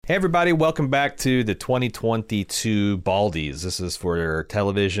Hey everybody, welcome back to the 2022 Baldies. This is for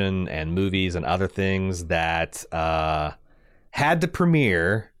television and movies and other things that had to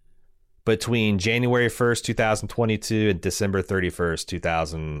premiere between January 1st, 2022 and December 31st,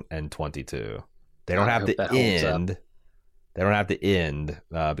 2022. They don't have to end. They don't have to end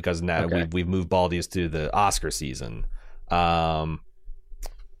because now we've moved Baldies to the Oscar season.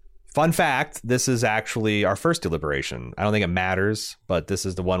 Fun fact, this is actually our first deliberation. I don't think it matters, but this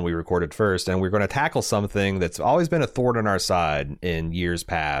is the one we recorded first. And we're going to tackle something that's always been a thorn on our side in years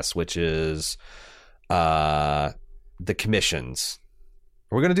past, which is the commissions.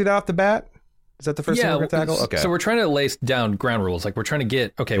 Are we going to do that off the bat? Is that the first thing we're going to tackle? Okay. So we're trying to lay down ground rules. Like we're trying to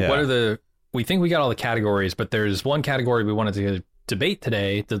get, what are we think we got all the categories, but there's one category we wanted to debate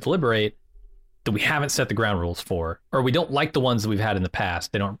today, to deliberate, that we haven't set the ground rules for, or we don't like the ones that we've had in the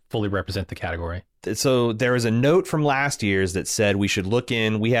past. They don't fully represent the category. So there was a note from last year's that said we should look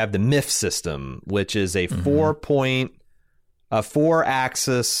in. We have the MIF system, which is a 4-axis,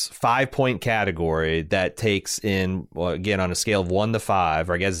 5-point category that takes in, well, again, on a scale of 1 to 5,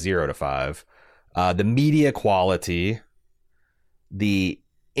 or I guess 0 to 5, the media quality, the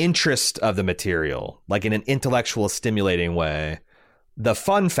interest of the material, like in an intellectual stimulating way, the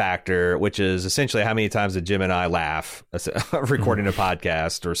fun factor, which is essentially how many times did Jim and I laugh recording a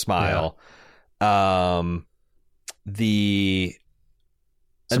podcast or smile. And then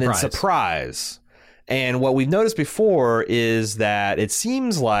surprise. And what we've noticed before is that it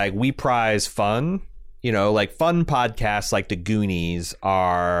seems like we prize fun, like fun podcasts like the Goonies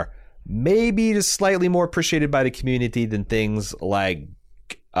are maybe just slightly more appreciated by the community than things like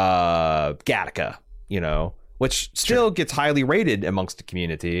Gattaca, which still gets highly rated amongst the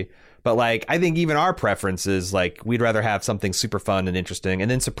community. But like, I think even our preference is like, we'd rather have something super fun and interesting. And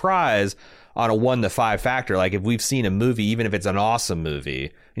then surprise on a 1 to 5 factor. Like if we've seen a movie, even if it's an awesome movie,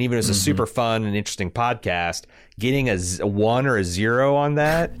 and even if it's a super fun and interesting podcast, getting a 1 or a 0 on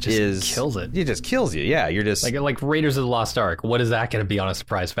that kills it. It just kills you. Yeah. You're just like Raiders of the Lost Ark. What is that going to be on a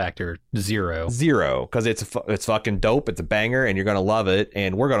surprise factor? 0. 0. Cause it's fucking dope. It's a banger and you're going to love it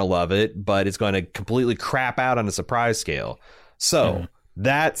and we're going to love it, but it's going to completely crap out on the surprise scale. So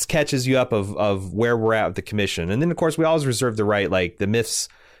that catches you up of where we're at with the commission. And then of course we always reserve the right, like the MIFs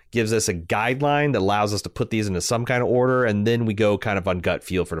gives us a guideline that allows us to put these into some kind of order, and then we go kind of on gut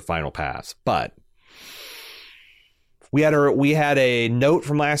feel for the final pass. But we had a note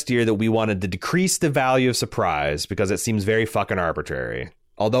from last year that we wanted to decrease the value of surprise because it seems very fucking arbitrary.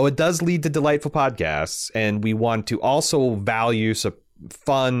 Although it does lead to delightful podcasts, and we want to also value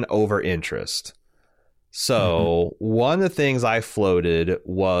fun over interest. So one of the things I floated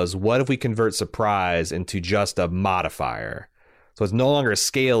was, what if we convert surprise into just a modifier? So it's no longer a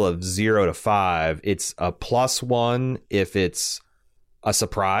scale of 0 to 5. It's a +1 if it's a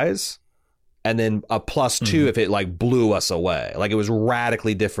surprise, and then a +2 if it like blew us away. Like it was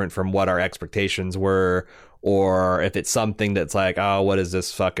radically different from what our expectations were, or if it's something that's like, oh, what is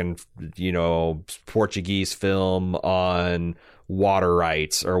this fucking, Portuguese film on water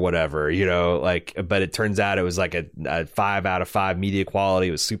rights or whatever, but it turns out it was like a 5 out of 5 media quality.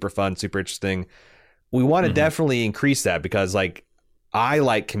 It was super fun, super interesting. We want to definitely increase that because like I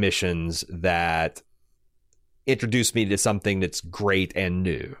like commissions that introduce me to something that's great and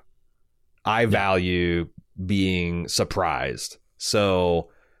new. I value being surprised. So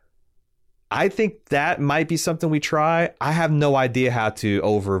I think that might be something we try. I have no idea how to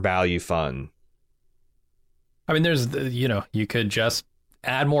overvalue fun. I mean, there's, you could just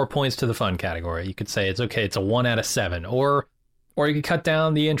add more points to the fun category. You could say it's okay, it's a 1 out of 7, or you could cut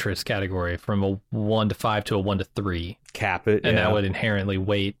down the interest category from a 1 to 5 to a 1 to 3. Cap it. And that would inherently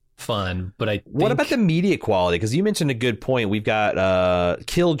weight fun. But what about the media quality? Because you mentioned a good point. We've got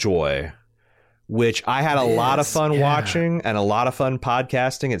Killjoy, which I had a lot of fun watching and a lot of fun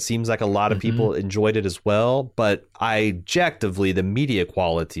podcasting. It seems like a lot of people enjoyed it as well. But objectively, the media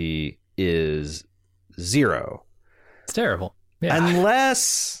quality is 0. It's terrible. Yeah.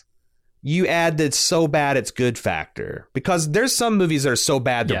 Unless you add that so bad it's good factor, because there's some movies that are so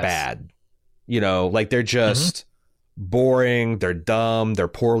bad they're bad, like they're just boring, they're dumb, they're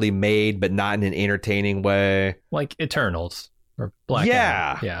poorly made, but not in an entertaining way, like Eternals or Black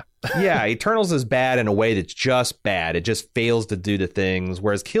Adam. Yeah, Eternals is bad in a way that's just bad. It just fails to do the things,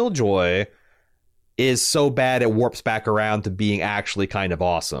 whereas Killjoy is so bad it warps back around to being actually kind of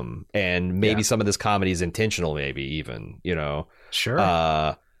awesome, and maybe some of this comedy is intentional, maybe even,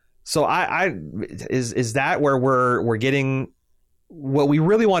 sure. So is that where we're getting, what we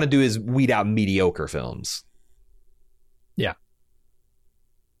really want to do is weed out mediocre films. Yeah.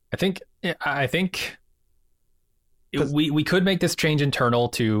 I think We could make this change internal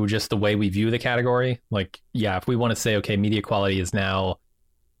to just the way we view the category. Like, yeah, if we want to say, okay, media quality is now,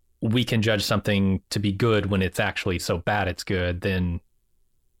 we can judge something to be good when it's actually so bad it's good, then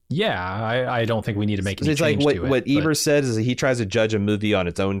yeah, I don't think we need to make any change like to it. What Ebert says is that he tries to judge a movie on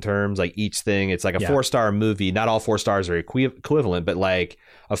its own terms. Like each thing, it's like a 4-star movie. Not all 4 stars are equivalent, but like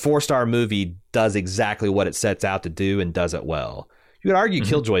a 4-star movie does exactly what it sets out to do and does it well. You could argue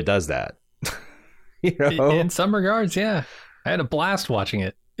Killjoy does that. You know? In some regards, yeah. I had a blast watching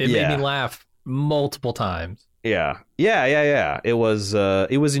it. It made me laugh multiple times. Yeah. It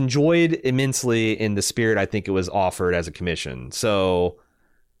was enjoyed immensely in the spirit I think it was offered as a commission. So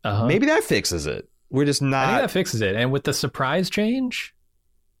maybe that fixes it. We're just not. I think that fixes it. And with the surprise change.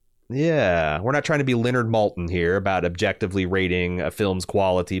 Yeah. We're not trying to be Leonard Maltin here about objectively rating a film's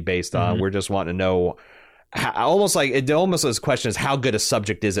quality based on. We're just wanting to know almost this question is how good a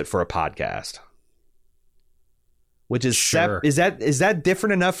subject is it for a podcast? Which is sure. Is that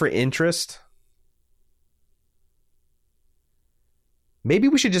different enough for interest? Maybe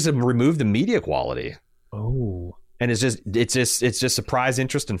we should just remove the media quality. Oh, and it's just surprise,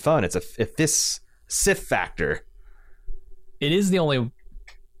 interest, and fun. It's a SIF factor. It is the only.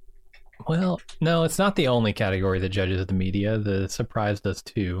 Well, no, it's not the only category that judges the media. The surprise does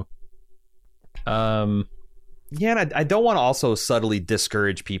too. Yeah, and I don't want to also subtly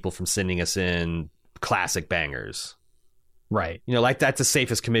discourage people from sending us in classic bangers. Right. You know, like that's the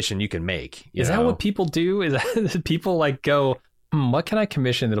safest commission you can make. Is that what people do? Is that people like go, what can I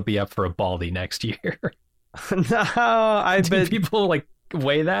commission that'll be up for a Baldy next year? No, do people like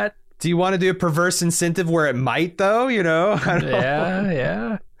weigh that? Do you want to do a perverse incentive where it might, though? You know?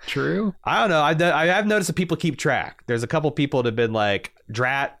 Yeah, true. I don't know. I have noticed that people keep track. There's a couple people that have been like,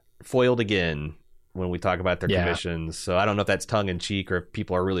 Drat foiled again when we talk about their commissions. So I don't know if that's tongue in cheek or if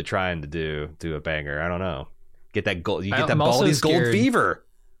people are really trying to do a banger. I don't know. Get that gold. You get that Baldy's gold fever.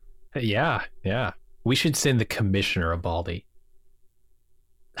 Yeah. We should send the commissioner a Baldy.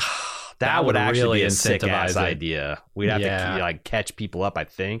 That would actually really be a sick ass idea. We'd have to like catch people up. I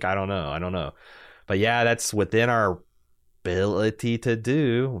think. I don't know. But yeah, that's within our ability to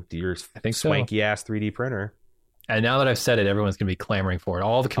do. Your swanky ass 3D printer. And now that I've said it, everyone's going to be clamoring for it.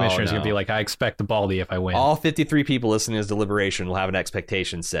 All the commissioners are going to be like, I expect the Baldy if I win. All 53 people listening to this deliberation will have an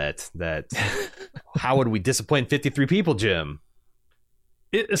expectation set that how would we disappoint 53 people, Jim?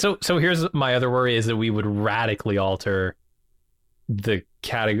 So here's my other worry is that we would radically alter the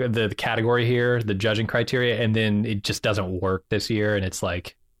category here, the judging criteria, and then it just doesn't work this year. And it's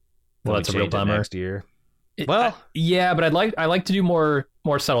like, well, that's a real bummer. Next year. Yeah, but I like to do more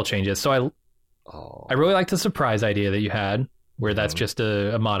subtle changes. So I really like the surprise idea that you had, where that's just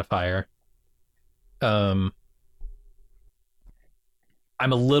a modifier. I'm a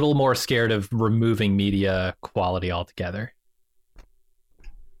little more scared of removing media quality altogether.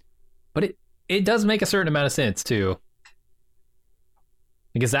 But it does make a certain amount of sense, too.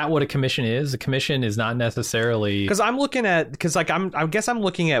 Like, is that what a commission is? A commission is not necessarily... I guess I'm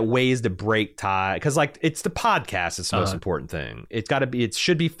looking at ways to break tie. Because, like, it's the podcast that's the most important thing. It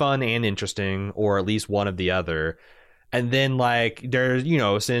should be fun and interesting, or at least one of the other. And then, like, there's,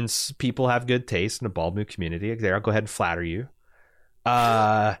 since people have good taste in the Bald Move community, I'll go ahead and flatter you.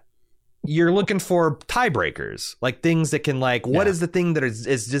 You're looking for tiebreakers, like things that can, like, what is the thing that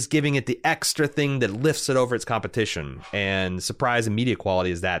is just giving it the extra thing that lifts it over its competition? And surprise and media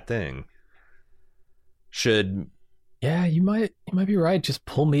quality is that thing. You might be right. Just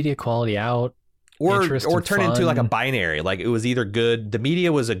pull media quality out, or turn it into like a binary. Like it was either good. The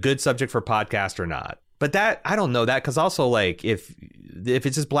media was a good subject for a podcast or not. But that, I don't know that, because also, like, if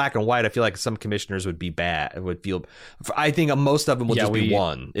it's just black and white, I feel like some commissioners would be bad. I think most of them will just be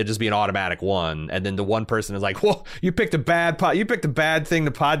one. It'd just be an automatic one, and then the one person is like, "Well, you picked a bad thing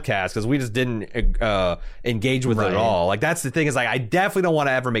to podcast because we just didn't engage with it at all." Like that's the thing is, like, I definitely don't want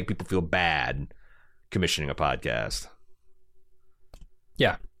to ever make people feel bad commissioning a podcast.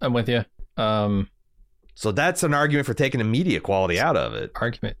 Yeah, I'm with you. So that's an argument for taking the media quality out of it.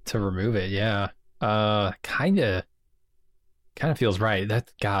 Argument to remove it, yeah. Kind of feels right.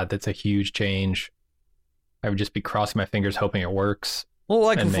 That's a huge change. I would just be crossing my fingers hoping it works. Well,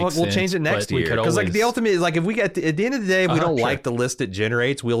 like we'll change it next year, because like the ultimate is, like, if we get at the end of the day, if we don't like the list it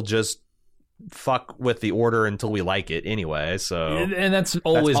generates, we'll just fuck with the order until we like it anyway. So, and that's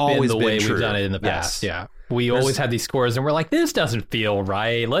always been the way we've done it in the past. Yeah. We always had these scores and we're like, this doesn't feel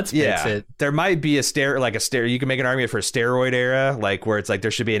right. Let's fix it. There might be a you can make an argument for a steroid era, like where it's like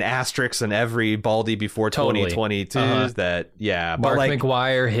there should be an asterisk in every Baldy before 2022. That, Mark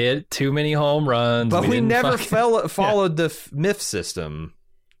McGwire hit too many home runs. But we never followed the MIF system.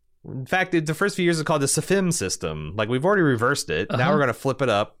 In fact, the first few years is called the SFIM system. Like, we've already reversed it. Now we're going to flip it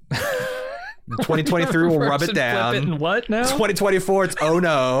up. 2023, we'll rub it down. Flip it and what now? 2024, it's oh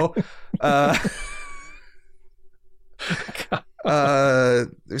no. I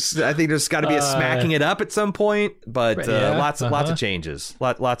think there's got to be a smacking it up at some point, but lots of changes,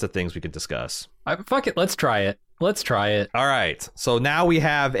 lots of things we could discuss. Fuck it, let's try it. All right, so now we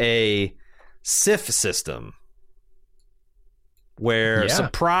have a SIF system where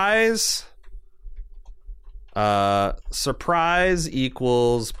surprise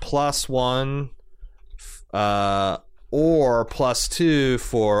equals +1 or +2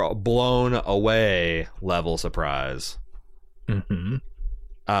 for blown away level surprise.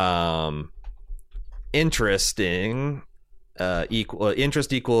 Interesting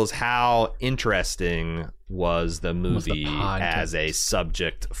interest equals how interesting was the movie as a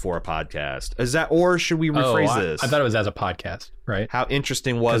subject for a podcast. Is that, or should we rephrase this? I thought it was as a podcast, right? How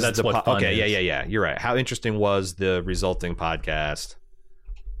interesting was the okay, yeah, you're right. How interesting was the resulting podcast?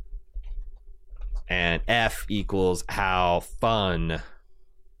 And F equals how fun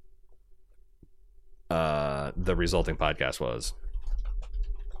the resulting podcast was.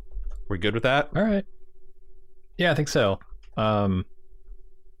 We're good with that? All right. Yeah, I think so. And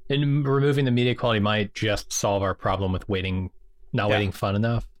removing the media quality might just solve our problem with waiting fun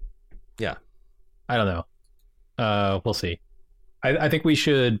enough. Yeah. I don't know. We'll see. I think we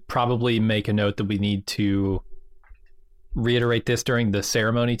should probably make a note that we need to reiterate this during the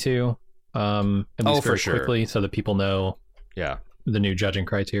ceremony too. At least very quickly, so that people know the new judging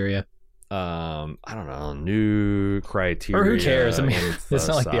criteria. I don't know, new criteria. Or who cares? I mean, it's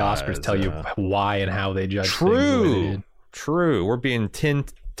not like the Oscars tell you why and how they judge things. True. We're being 10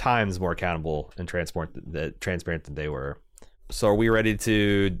 times more accountable and transparent than they were. So are we ready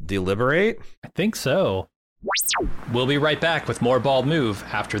to deliberate? I think so. We'll be right back with more Bald Move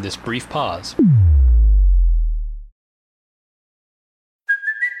after this brief pause.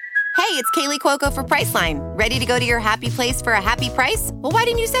 Hey, it's Kaylee Cuoco for Priceline. Ready to go to your happy place for a happy price? Well, why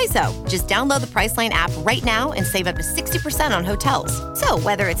didn't you say so? Just download the Priceline app right now and save up to 60% on hotels. So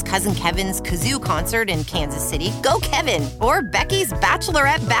whether it's Cousin Kevin's Kazoo Concert in Kansas City, go Kevin, or Becky's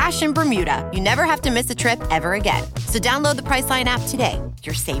Bachelorette Bash in Bermuda, you never have to miss a trip ever again. So download the Priceline app today.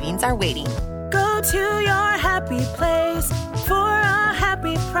 Your savings are waiting. Go to your happy place for a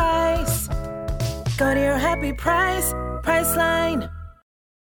happy price. Go to your happy price, Priceline.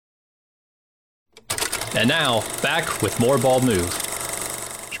 And now, back with more Bald Move.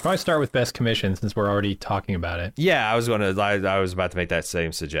 Should probably start with best commission since we're already talking about it. Yeah, I was about to make that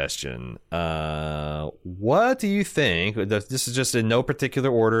same suggestion. What do you think? This is just in no particular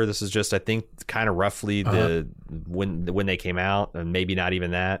order. This is just, I think, kind of roughly when they came out, and maybe not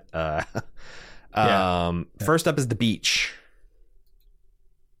even that. First up is The Beach.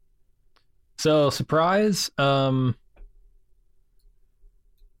 So, surprise.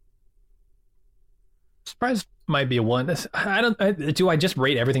 Surprise might be a 1. Do I just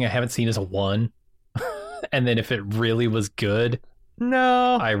rate everything I haven't seen as a 1? And then if it really was good,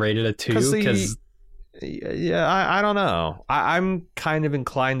 no, I rated a 2 because I don't know. I'm kind of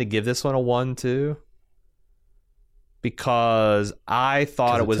inclined to give this one a 1 too, because I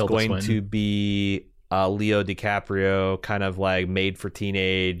thought it was going to be Leo DiCaprio kind of like made for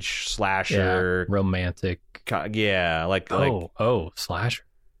teenage slasher, romantic. Slasher.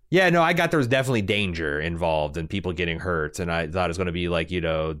 Yeah, no, I got there was definitely danger involved and people getting hurt, and I thought it was going to be like,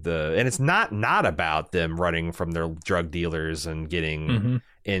 and it's not about them running from their drug dealers and getting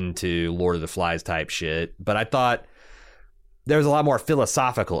into Lord of the Flies type shit, but I thought there was a lot more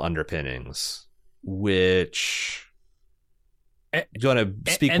philosophical underpinnings, which going to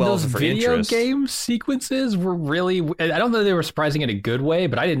speak well for video game sequences were really, I don't know, they were surprising in a good way,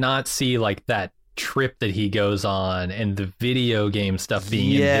 but I did not see like that trip that he goes on and the video game stuff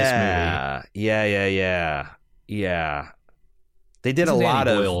being in this movie. Yeah. They did a lot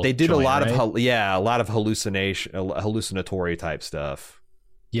of hallucinatory type stuff.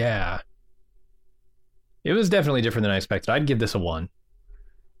 Yeah. It was definitely different than I expected. I'd give this a 1.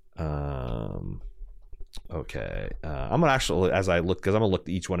 Okay. I'm gonna actually, as I look, because I'm gonna look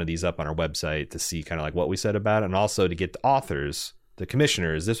each one of these up on our website to see kind of like what we said about it, and also to get the authors, the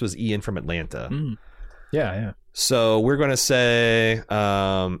commissioners. This was Ian from Atlanta. Yeah. So we're going to say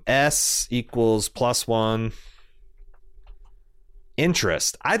S equals +1.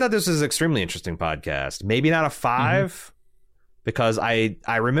 Interest. I thought this was an extremely interesting podcast. Maybe not a 5, because I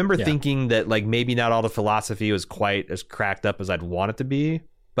remember thinking that like maybe not all the philosophy was quite as cracked up as I'd want it to be,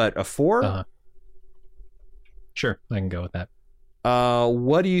 but a 4? Sure, I can go with that.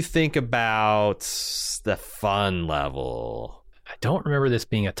 What do you think about the fun level? don't remember this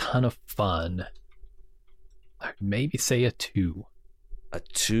being a ton of fun. I'd maybe say a 2. A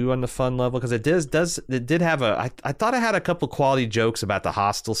 2 on the fun level, because it did have I thought it had a couple quality jokes about the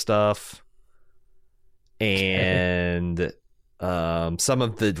hostile stuff and some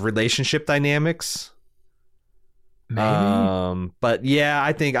of the relationship dynamics. Maybe. But yeah,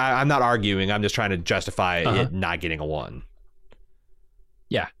 I think I'm not arguing. I'm just trying to justify it not getting a 1.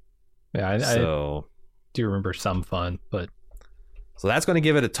 Yeah, I do remember some fun, but so that's going to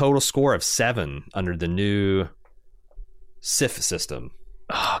give it a total score of 7 under the new SIF system.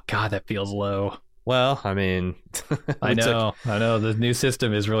 Oh God, that feels low. Well, I mean, I know. The new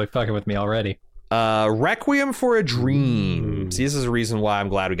system is really fucking with me already. Requiem for a Dream. See, this is a reason why I'm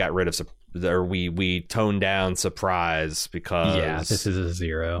glad we got rid of, or we toned down Surprise, because this is a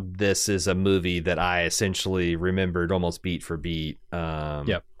 0. This is a movie that I essentially remembered almost beat for beat.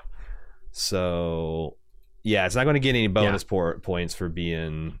 Yep. So, yeah, it's not going to get any bonus points for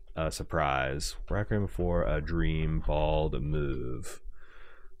being a surprise. Requiem for a Dream, Bald Move.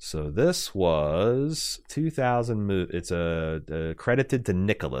 So this was 2000 move. It's credited to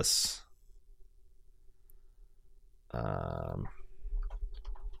Nicholas.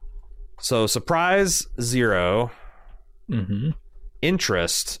 So Surprise 0. Mm-hmm.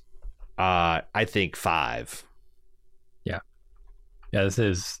 Interest, I think 5. Yeah. This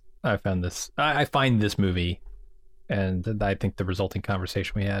is. I find this movie, and I think the resulting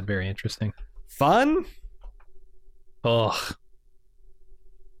conversation we had, very interesting. Fun. Ugh.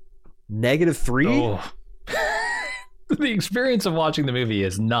 -3. Oh. The experience of watching the movie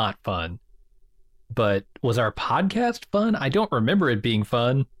is not fun. But was our podcast fun? I don't remember it being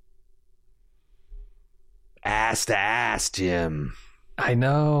fun. Ass to ass, Jim. I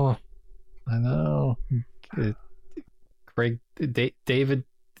know. Craig, David,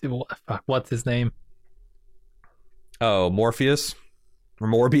 what's his name? Oh, Morpheus? Or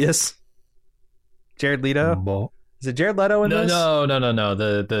Morbius? Jared Leto? Is it Jared Leto in this? No.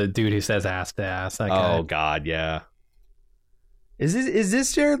 The dude who says ass to ass. That guy. Oh, God, yeah. Is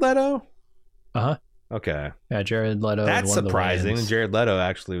this Jared Leto? Uh-huh. Okay. Yeah, Jared Leto. That's surprising. Jared Leto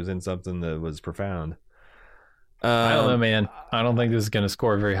actually was in something that was profound. I don't know, man. I don't think this is going to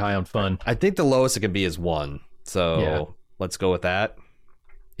score very high on fun. I think the lowest it can be is 1. So let's go with that.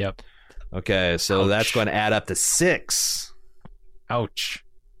 Yep. Okay, so Ouch. that's going to add up to 6. Ouch.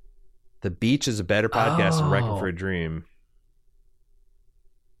 The Beach is a better podcast than Requiem for a Dream.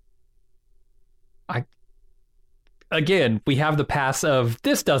 Again, we have the pass of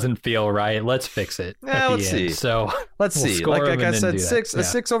this doesn't feel right. Let's fix it. Yeah, let's see. So let's see. Like I said, 6 a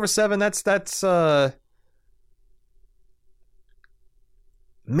 6 over 7. That's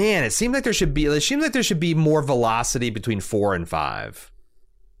man. It seems like there should be more velocity between 4 and 5.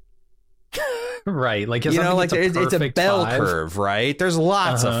 Right, like it's a bell curve, right? There's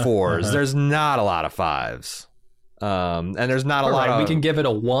lots of 4s. There's not a lot of 5s, and there's not a lot. Right, we can give it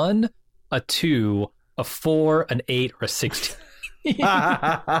a 1, a 2, a 4, an 8, or a 16.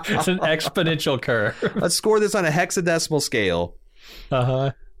 It's an exponential curve. Let's score this on a hexadecimal scale.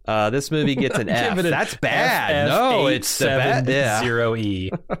 This movie gets an F. That's bad. No, it's the bad.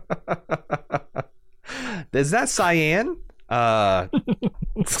 0E. Is that cyan?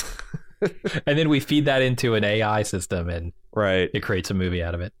 And then we feed that into an AI system, and it creates a movie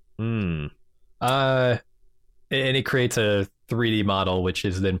out of it. And it creates a 3D model, which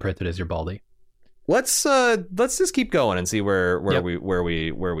is then printed as your Baldy. Let's just keep going and see where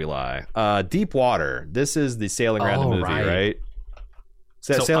we lie. Deep Water. This is the Sailing Around the movie, right?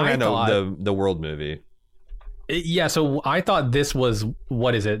 Sailing Around the World movie. Yeah. So I thought this was,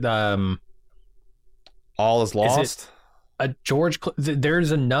 what is it? All is Lost. Is it a George?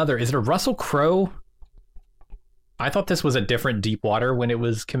 There's another. Is it a Russell Crowe? I thought this was a different Deep Water when it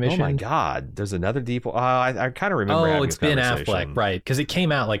was commissioned. Oh my God! There's another Deep Water. I kind of remember. Oh, it's Ben Affleck, right? Because it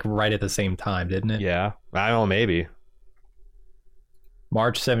came out like right at the same time, didn't it? Yeah, I don't know, maybe.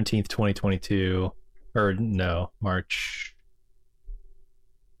 March 17th, 2022, or no, March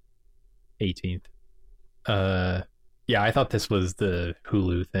 18th. Yeah, I thought this was the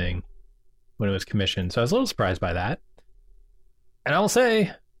Hulu thing when it was commissioned, so I was a little surprised by that. And I will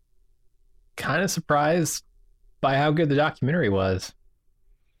say, kind of surprised by how good the documentary was.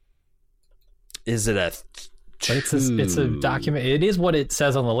 Is it a? But it's a document. It is what it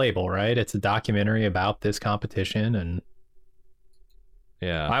says on the label, right? It's a documentary about this competition, and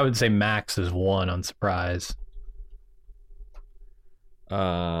yeah, I would say max is 1 on Surprise.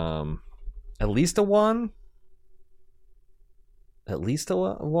 At least a 1. At least a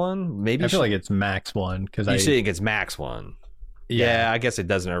 1. Maybe I feel like it's max 1 because you think it's max 1. Yeah, I guess it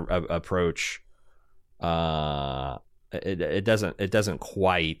doesn't approach. it doesn't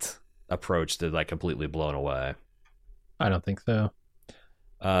quite approach the like completely blown away. I don't think so.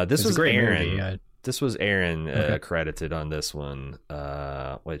 This was great Aaron. movie. This was Aaron Okay. credited on this one,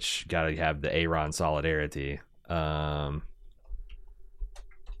 which got to have the Aaron solidarity.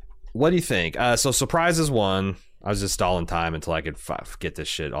 What do you think? So Surprise is one. I was just stalling time until I could get this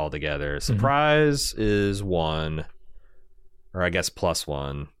shit all together. Surprise is one, or I guess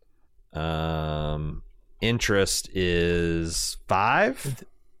 +1. Interest is 5.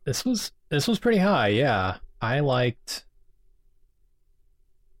 This was pretty high. Yeah, I liked.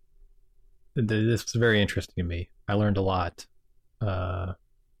 This was very interesting to me. I learned a lot. I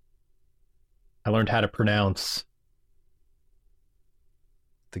learned how to pronounce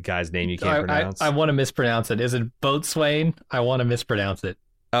The guy's name you can't pronounce. I want to mispronounce it. Is it Boatswain? I want to mispronounce it.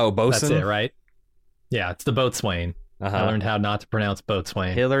 Oh, Bosun? That's it, right? Yeah, it's the Boatswain. Uh-huh. I learned how not to pronounce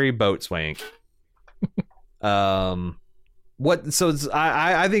Boatswain. Hillary Boatswank. What? So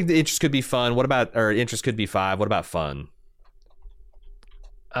I think the interest could be fun. What about, or interest could be 5. What about fun?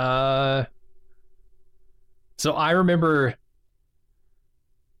 So I remember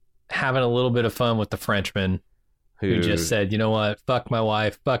having a little bit of fun with the Frenchman who just said, you know what, fuck my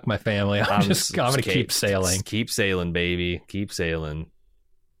wife, fuck my family. I'm gonna keep sailing. Keep sailing, baby. Keep sailing.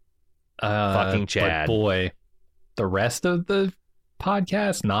 Fucking Chad. But boy, the rest of the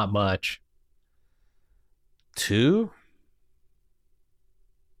podcast, not much. 2?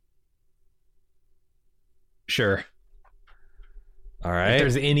 Sure. All right. If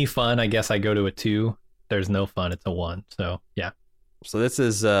there's any fun, I guess I go to a 2. There's no fun, it's a 1. So yeah. So this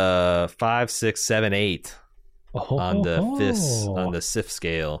is 5, 6, 7, 8 on the SIF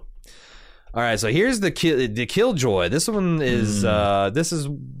scale. All right, so here's the Killjoy. This one is this is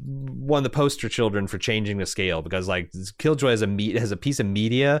one of the poster children for changing the scale, because like Killjoy has a piece of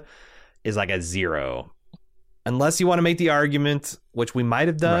media is like a 0. Unless you want to make the argument, which we might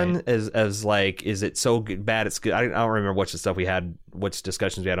have done, Right. as like, is it so bad it's good? I don't remember which stuff we had, which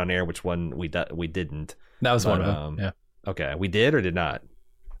discussions we had on air, which one we didn't. That was But, one of them. Yeah, Okay, we did or did not?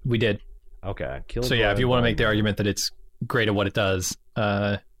 we did. Okay. So yeah, if you want to make the argument that it's great at what it does,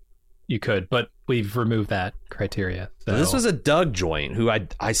 you could, but we've removed that criteria. So This was a Doug joint who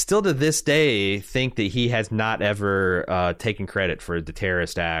I still to this day think that he has not ever taken credit for the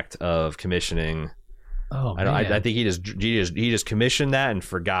terrorist act of commissioning. oh I man. think he just commissioned that and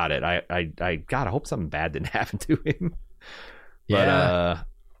forgot it. God, I hope something bad didn't happen to him. Yeah. But,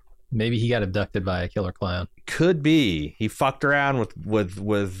 maybe he got abducted by a killer clown. could be he fucked around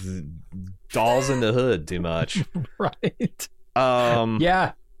with dolls in the hood too much. Right.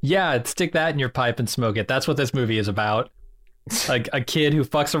 Yeah, stick that in your pipe and smoke it. That's what this movie is about. Like a kid who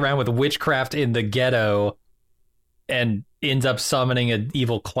fucks around with witchcraft in the ghetto and ends up summoning an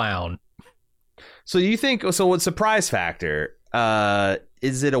evil clown. So you think, so what surprise factor?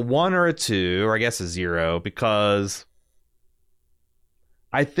 Is it a 1 or a 2, or I guess a 0? Because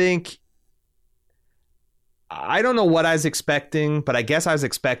I think, I don't know what I was expecting, but I guess I was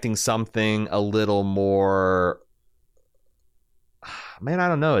expecting something a little more. Man, I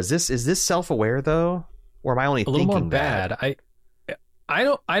don't know. Is this self-aware though, or am I only A little thinking more bad.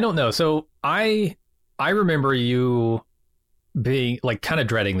 I don't know. So I remember you being like kind of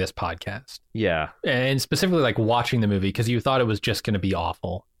dreading this podcast, Yeah. and specifically like watching the movie because you thought it was just going to be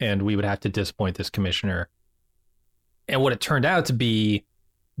awful and we would have to disappoint this commissioner. And what it turned out to be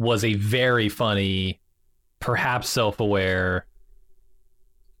was a very funny, perhaps self-aware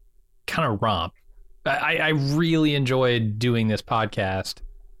kind of romp. I really enjoyed doing this podcast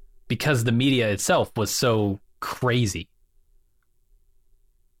because the media itself was so crazy.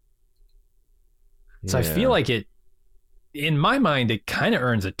 So I feel like it, in my mind, it kind of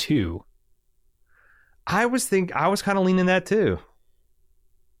earns a 2. I was kind of leaning that too.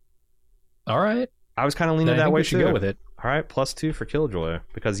 All right. I was kind of Then leaning I that think way we should too. go with it. All right, +2 for Killjoy,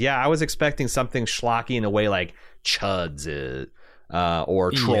 because I was expecting something schlocky in a way like Chuds is,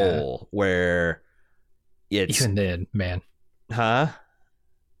 or Troll, where it's Even then, man, huh?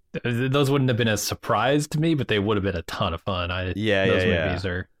 those wouldn't have been a surprise to me, but they would have been a ton of fun. Those movies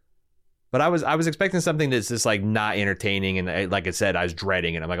are. But I was expecting something that's just like not entertaining, and like I said, I was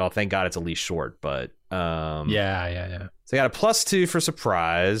dreading it. I'm like, oh, thank God it's at least short. But Yeah. So I got a +2 for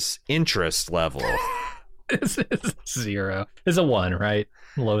surprise. Interest level, It's 0. It's a 1, right?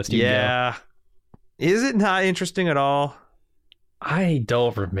 Lowest you can go. yeah. Is it not interesting at all? I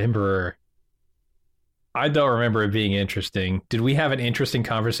don't remember it being interesting. Did we have an interesting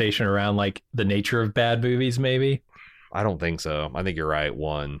conversation around like the nature of bad movies? Maybe. I don't think so. I think you're right.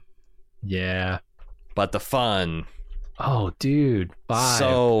 1, Yeah. but the fun. Oh, dude. 5.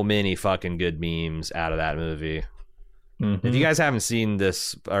 So many fucking good memes out of that movie. If you guys haven't seen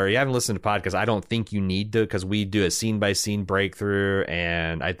this or you haven't listened to podcasts, I don't think you need to, because we do a scene by scene breakthrough,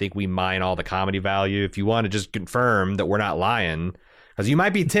 and I think we mine all the comedy value. If you want to just confirm that we're not lying, because you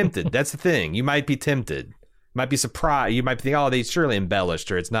might be tempted. That's the thing. You might be tempted. You might be surprised. You might think, oh, they surely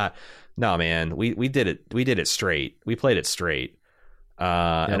embellished, or it's not. No, man, we did it. We did it straight. We played it straight.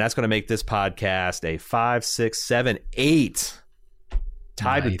 And that's going to make this podcast a 5, 6, 7, 8,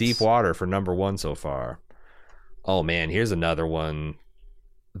 tied with Deep Water for number 1 so far. Oh man, here's another one.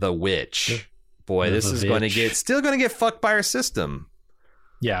 The Witch. Boy, this is going to still get fucked by our system.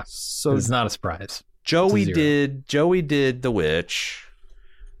 Yeah. So it's not a surprise. Joey did The Witch,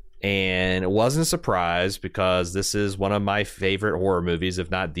 and it wasn't a surprise because this is one of my favorite horror movies,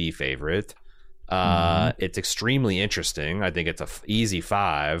 if not the favorite. It's extremely interesting. I think it's a easy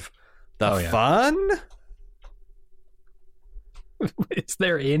 5. The fun? Is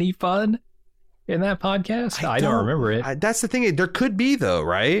there any fun in that podcast? I don't remember it. That's the thing. There could be, though,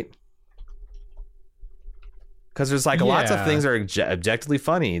 right? Because there's like lots of things that are objectively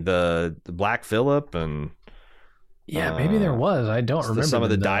funny. The Black Phillip and maybe there was. I don't remember some of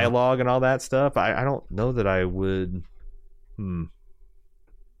the dialogue and all that stuff. I don't know that I would.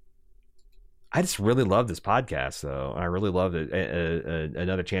 I just really love this podcast, though. I really love it.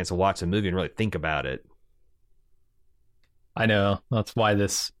 Another chance to watch the movie and really think about it. I know. That's why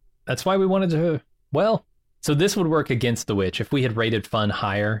we wanted to. Well, so this would work against The Witch. If we had rated fun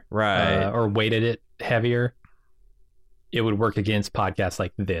higher, right, or weighted it heavier, it would work against podcasts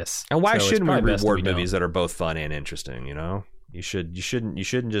like this. And why shouldn't we reward movies that are both fun and interesting? You know, you shouldn't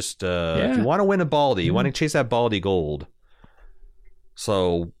just if you want to win a Baldy, you want to chase that Baldy gold.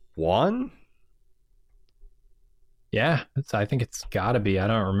 So 1. Yeah, I think it's got to be. I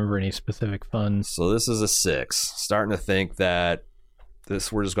don't remember any specific fun. So this is a 6. Starting to think that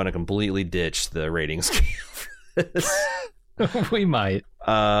we're just going to completely ditch the rating scale for this. We might.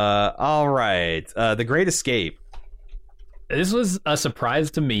 All right. The Great Escape. This was a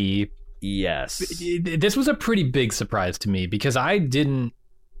surprise to me. Yes. This was a pretty big surprise to me because I didn't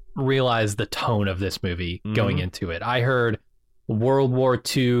realize the tone of this movie going into it. I heard World War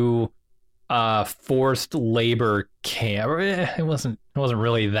II forced labor camp. It wasn't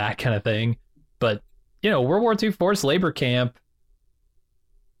really that kind of thing, but World War II forced labor camp.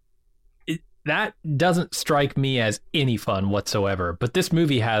 That doesn't strike me as any fun whatsoever. But this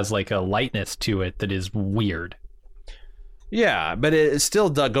movie has like a lightness to it that is weird. Yeah, but it still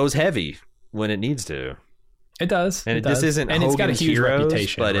goes heavy when it needs to. It does. And this isn't and Hogan's it's got a huge Heroes,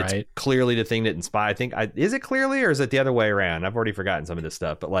 reputation, but right? It's clearly the thing that inspired. Is it clearly, or is it the other way around? I've already forgotten some of this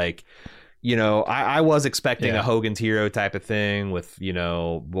stuff, but like. I was expecting a Hogan's Hero type of thing with,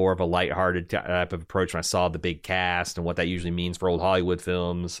 more of a lighthearted type of approach when I saw the big cast and what that usually means for old Hollywood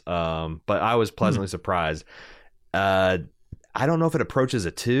films. But I was pleasantly surprised. I don't know if it approaches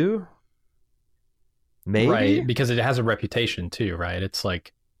a 2. Maybe. Right, because it has a reputation too, right? It's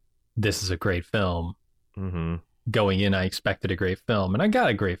like, this is a great film. Mm-hmm. Going in, I expected a great film, and I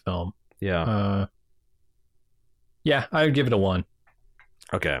got a great film. Yeah. I would give it a 1.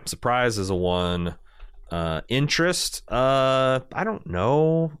 Okay, surprise is a 1. Interest, I don't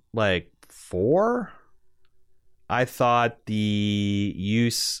know, like 4. I thought the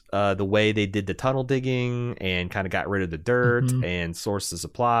use, the way they did the tunnel digging and kind of got rid of the dirt and sourced the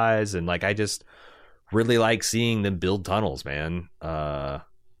supplies, and like I just really like seeing them build tunnels, man. Talking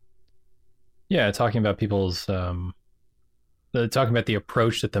about people's, talking about the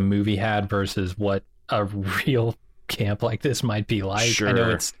approach that the movie had versus what a real camp like this might be like. Sure. I know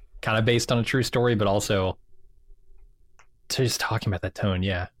it's kind of based on a true story, but also just talking about that tone.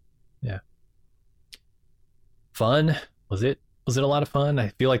 Yeah. Fun. Was it a lot of fun? I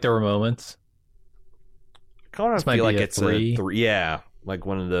feel like there were moments. I kind of feel like it's a 3. Yeah, like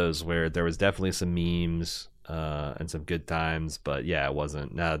one of those where there was definitely some memes and some good times, but yeah, it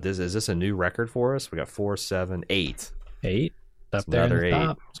wasn't. Now, is this a new record for us? We got 4, 7, 8. 8. Up there another at the 8.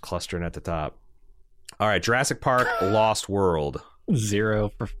 top. It's clustering at the top. All right, Jurassic Park: Lost World.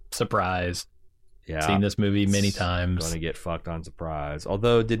 0 for surprise. Yeah, seen this movie many times. Going to get fucked on surprise.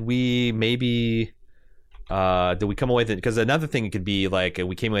 Although, did we come away with it? Because another thing it could be like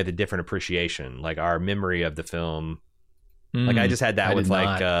we came away with a different appreciation, like our memory of the film. Like I just had that with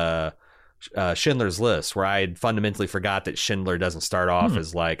like Schindler's List, where I had fundamentally forgot that Schindler doesn't start off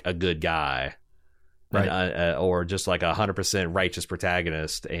as like a good guy, right? Or just like 100% righteous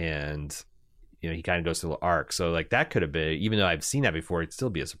protagonist, and he kind of goes through the arc. So like that could have been, even though I've seen that before, it'd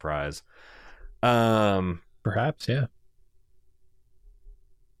still be a surprise. Perhaps, yeah.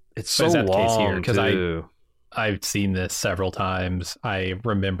 It's so long here because I've seen this several times. I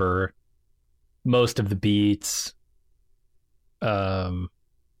remember most of the beats.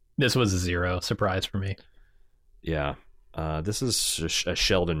 This was a 0 surprise for me. Yeah. This is a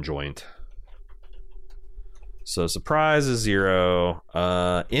Sheldon joint. So surprise is 0.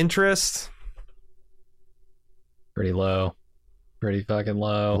 Interest? Pretty low. Pretty fucking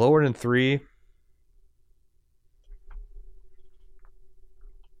low. Lower than 3.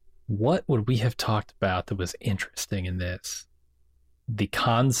 What would we have talked about that was interesting in this? The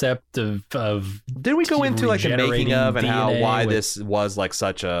concept of did we go into like the making of and why with... this was like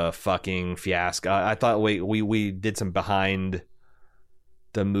such a fucking fiasco? I thought we did some behind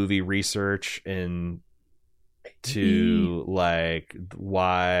the movie research and to like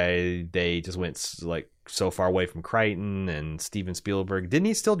why they just went like so far away from Crichton and Steven Spielberg. Didn't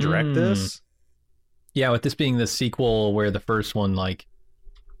he still direct this? Yeah, with this being the sequel where the first one like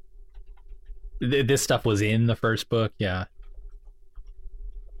this stuff was in the first book. Yeah.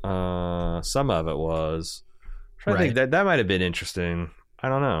 Some of it was. I think that might have been interesting. I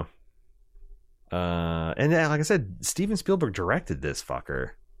don't know. And then, like I said, Steven Spielberg directed this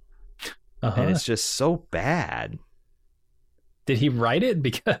fucker, and it's just so bad. Did he write it?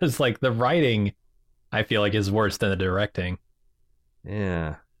 Because like the writing, I feel like is worse than the directing.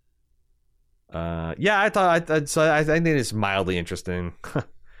 Yeah. Yeah. I think it's mildly interesting.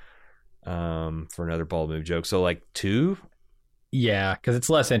 For another bald move joke. So like 2. Yeah, because it's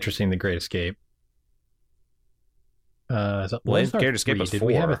less interesting than Great Escape. Great Escape was 4. Did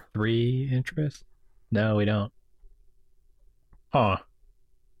we have a 3 interest? No, we don't. Huh.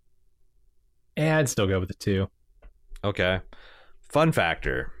 Yeah, I'd still go with the 2. Okay. Fun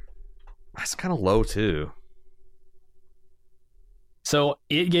factor. That's kind of low too. So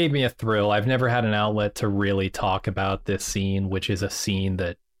it gave me a thrill. I've never had an outlet to really talk about this scene, which is a scene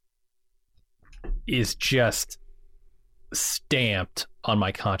that is just stamped on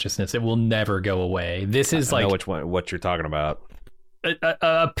my consciousness. It will never go away. This is I know what you're talking about.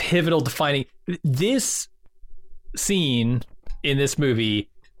 A pivotal defining. This scene in this movie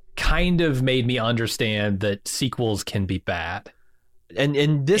kind of made me understand that sequels can be bad.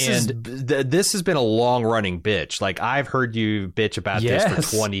 And this has been a long running bitch. Like I've heard you bitch about this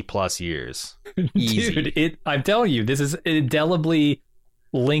for 20 plus years. Easy. Dude, I'm telling you, this is indelibly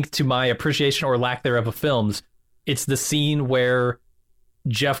linked to my appreciation or lack thereof of films. It's the scene where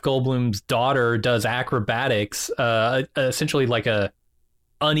Jeff Goldblum's daughter does acrobatics, essentially like a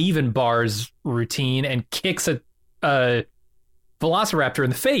uneven bars routine, and kicks a velociraptor in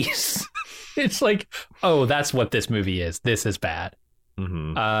the face. It's like, oh, that's what this movie is. This is bad.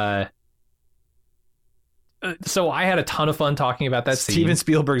 Mm-hmm. So I had a ton of fun talking about that scene. Steven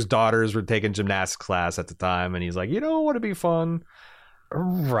Spielberg's daughters were taking gymnastics class at the time, and he's like, want to be fun.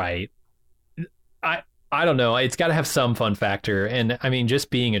 Right. I don't know. It's got to have some fun factor. And I mean, just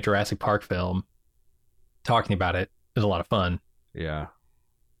being a Jurassic Park film, talking about it is a lot of fun. Yeah.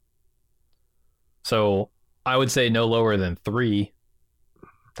 So I would say no lower than 3.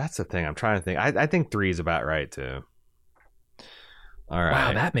 That's the thing. I'm trying to think. I think 3 is about right too. All right.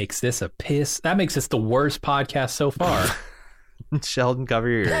 Wow, that makes this that makes this the worst podcast so far. Sheldon, cover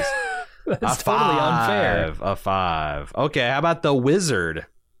your ears. That's totally unfair. A 5. Okay, how about The Wizard?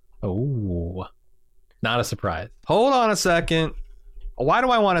 Oh, not a surprise. Hold on a second. Why do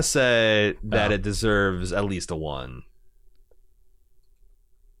I want to say that it deserves at least a 1?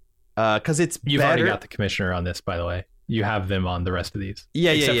 Because You've better. Already got the commissioner on this, by the way. You have them on the rest of these.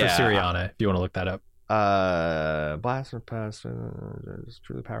 Yeah, Except for Syriana, if you want to look that up. Blast from Past. It's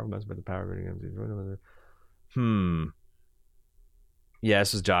truly powerful, but the power of video games. Yeah,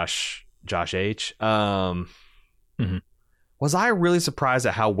 this is Josh H. Mm-hmm. Was I really surprised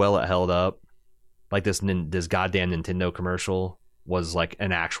at how well it held up? Like this goddamn Nintendo commercial was like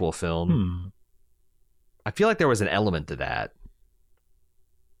an actual film. I feel like there was an element to that.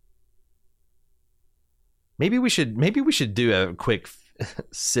 Maybe we should do a quick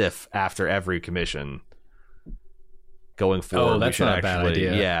SIF after every commission going forward. Oh, that's not a bad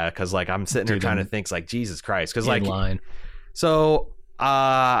idea. Yeah, because like I'm sitting here trying to think like Jesus Christ, because like line. So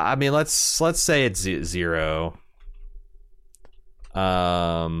I mean let's say it's 0.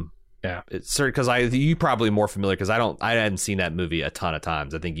 Yeah, it's certain because you probably more familiar because I hadn't seen that movie a ton of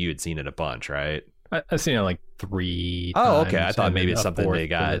times. I think you had seen it a bunch, right? I've seen it like 3 Oh, times. okay. I thought maybe it's something they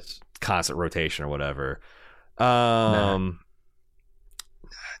got this. constant rotation or whatever.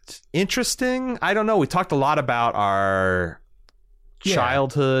 Interesting. I don't know. We talked a lot about our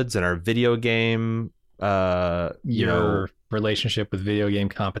childhoods and our video game. Your relationship with video game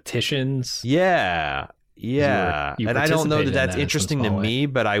competitions. Yeah. Yeah, you and I don't know that participated in that's that in interesting some to small way. me,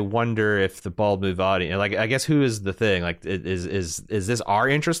 but I wonder if the Bald Move audience, like, I guess who is the thing? Like, is this our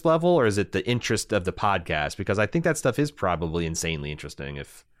interest level, or is it the interest of the podcast? Because I think that stuff is probably insanely interesting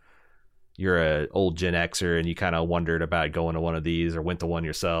if you're an old Gen Xer and you kind of wondered about going to one of these or went to one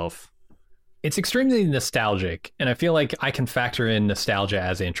yourself. It's extremely nostalgic, and I feel like I can factor in nostalgia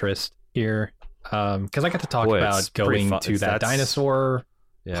as interest here, because I got to talk about going to that dinosaur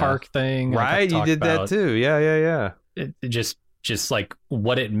park thing. Right, you did that too. Yeah. It just like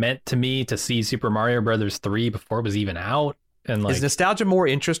what it meant to me to see Super Mario Brothers 3 before it was even out. And like, is nostalgia more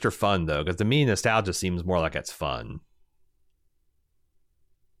interest or fun though? Because to me, nostalgia seems more like it's fun.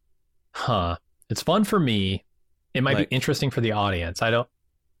 It's fun for me. It might be interesting for the audience. I don't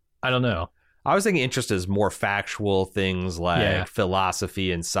know. I was thinking interest is more factual things like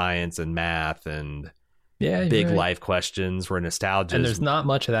philosophy and science and math and big life questions, where nostalgia and there's not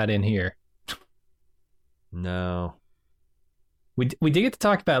much of that in here. No. We did get to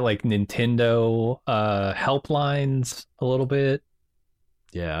talk about like Nintendo helplines a little bit.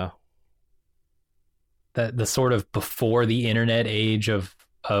 Yeah. That the sort of before the internet age of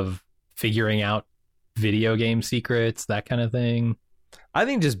figuring out video game secrets, that kind of thing. I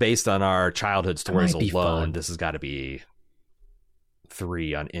think just based on our childhood stories alone, fun. this has got to be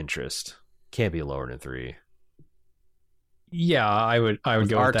 3 on interest. Can't be lower than 3. Yeah, I would go with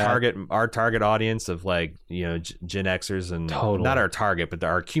that. Our target audience of like, you know, Gen Xers and not our target, but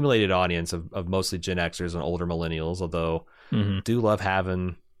our accumulated audience of mostly Gen Xers and older millennials. Although do love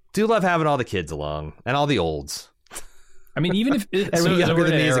having all the kids along and all the olds. I mean, even if everyone younger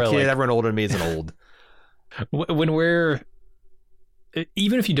than me is a kid, everyone older than me is an old.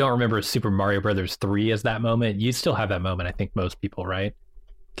 Even if you don't remember Super Mario Brothers 3 as that moment, you still have that moment. I think most people, right?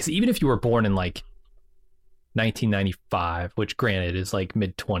 Because even if you were born in like 1995, which granted is like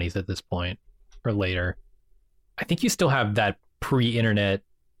mid-20s at this point or later, I think you still have that pre-internet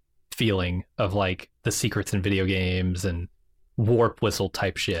feeling of like the secrets in video games and warp whistle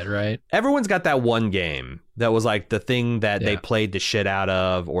type shit, right? Everyone's got that one game that was like the thing that they played the shit out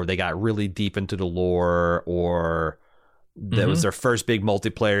of, or they got really deep into the lore, or that was their first big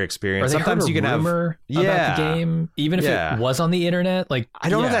multiplayer experience. Sometimes you can have rumor about the game, even if it was on the internet. Like, I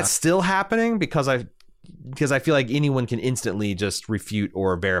don't know if that's still happening because I feel like anyone can instantly just refute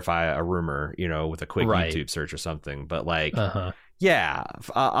or verify a rumor, you know, with a quick YouTube search or something. But like,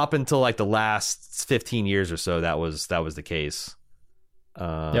 up until like the last 15 years or so, that was the case.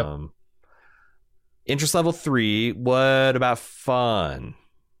 Interest level 3. What about fun?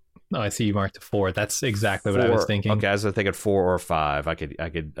 Oh, I see you marked a 4. That's exactly what I was thinking. Okay, I was thinking 4 or 5. I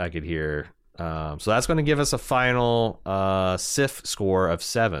could hear. So that's going to give us a final SIF score of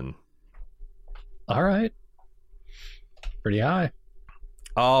 7. All right, pretty high.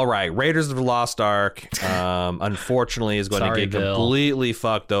 All right, Raiders of the Lost Ark, unfortunately, is going to get completely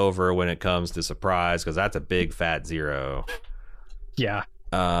fucked over when it comes to surprise, because that's a big fat 0. Yeah.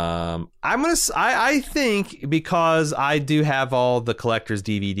 I think because I do have all the collector's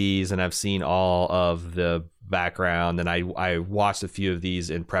DVDs and I've seen all of the background and I watched a few of these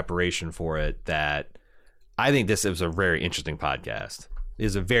in preparation for it, that I think this was a very interesting podcast. It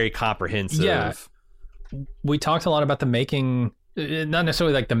is a very comprehensive. Yeah. We talked a lot about the making, not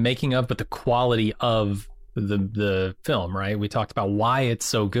necessarily like the making of, but the quality of the film, right? We talked about why it's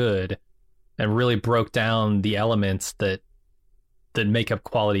so good and really broke down the elements that make up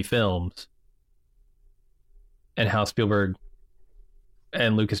quality films, and how Spielberg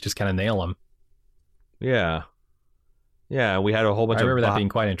and Lucas just kind of nail them. Yeah, we had a whole bunch. I remember that being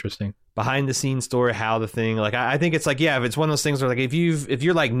quite interesting. Behind the scenes story, how the thing, like, I think it's like, if it's one of those things where like if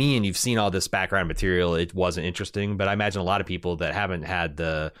you're like me and you've seen all this background material, it wasn't interesting. But I imagine a lot of people that haven't had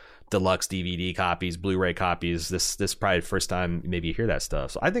the deluxe DVD copies, Blu-ray copies, this probably the first time maybe you hear that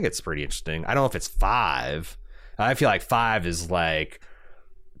stuff. So I think it's pretty interesting. I don't know if it's 5. I feel like 5 is like,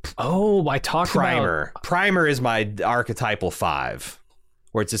 I talked Primer. Primer is my archetypal 5,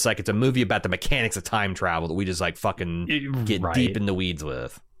 where it's just like it's a movie about the mechanics of time travel that we just like fucking get deep in the weeds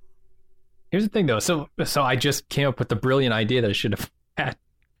with. Here's the thing, though. So I just came up with the brilliant idea that I should have had,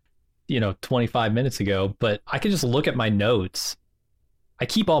 25 minutes ago. But I could just look at my notes. I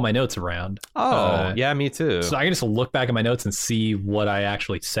keep all my notes around. Oh, yeah, me too. So I can just look back at my notes and see what I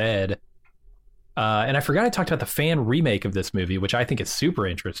actually said. And I forgot I talked about the fan remake of this movie, which I think is super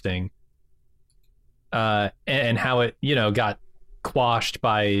interesting. And how it, got quashed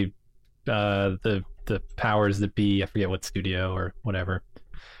by the powers that be. I forget what studio or whatever.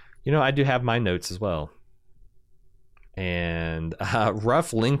 I do have my notes as well. And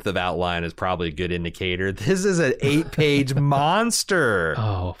rough length of outline is probably a good indicator. This is an 8-page monster.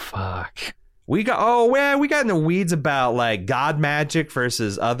 Oh, fuck. We got we got in the weeds about like god magic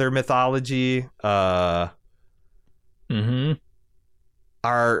versus other mythology. How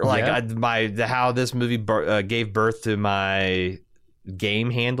this movie gave birth to my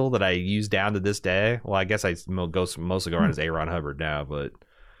game handle that I use down to this day. Well, I guess I mostly go around as Aaron Hubbard now, but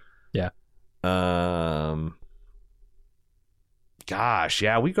yeah. Gosh,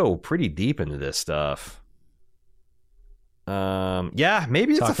 yeah, we go pretty deep into this stuff.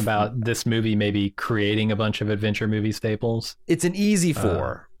 Maybe talk about this movie maybe creating a bunch of adventure movie staples. It's an easy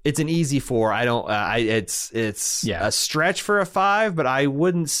 4. It's an easy 4. I don't. It's a stretch for a 5, but I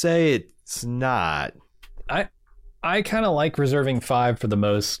wouldn't say it's not. I kind of like reserving 5 for the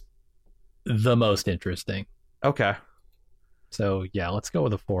most interesting. Okay. So yeah, let's go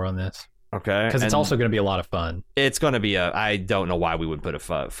with a 4 on this. Okay. Because it's also going to be a lot of fun. It's going to be I don't know why we would put a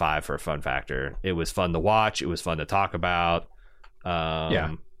 5 for a fun factor. It was fun to watch. It was fun to talk about.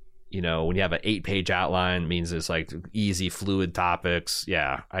 When you have an 8-page outline, it means it's like easy, fluid topics.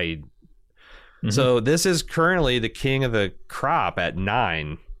 Yeah. So this is currently the king of the crop at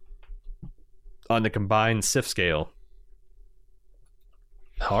 9 on the combined SIF scale.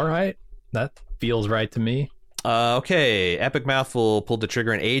 All right. That feels right to me. Okay, Epic Mouthful pulled the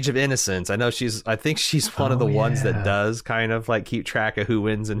trigger in Age of Innocence. I think she's one of the ones that does kind of like keep track of who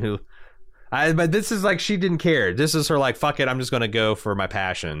wins and who. But this is like she didn't care. This is her like, fuck it, I'm just going to go for my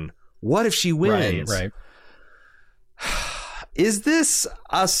passion. What if she wins? Right. Is this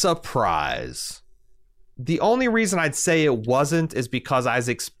a surprise? The only reason I'd say it wasn't is because I was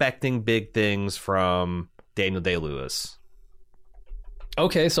expecting big things from Daniel Day-Lewis.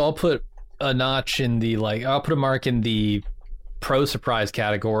 Okay, so I'll put a notch in the I'll put a mark in the pro surprise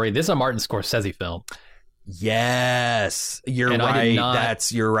category. This is a Martin Scorsese film. Yes, you're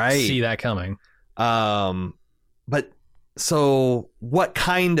right. You're right. See that coming. But so what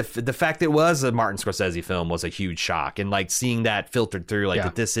kind of the fact it was a Martin Scorsese film was a huge shock, and like seeing that filtered through,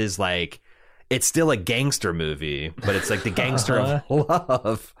 that this is like it's still a gangster movie, but it's like the gangster of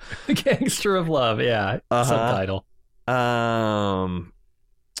love. The gangster of love, yeah. Subtitle.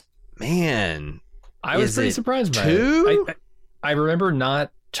 Man, I was pretty surprised by it. I remember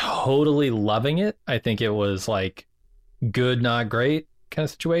not totally loving it. I think it was like good, not great kind of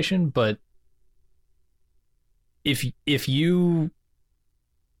situation. But if you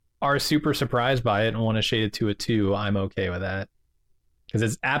are super surprised by it and want to shade it to a 2, I'm okay with that. Because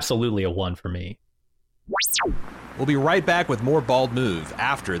it's absolutely a 1 for me. We'll be right back with more Bald Move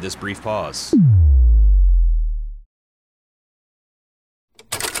after this brief pause.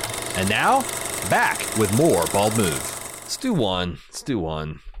 And now, back with more Bald Move. Let's do one.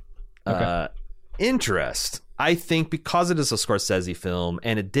 Okay. Interest. I think because it is a Scorsese film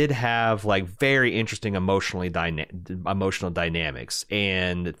and it did have like very interesting emotional dynamics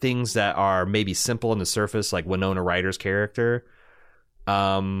and things that are maybe simple on the surface, like Winona Ryder's character,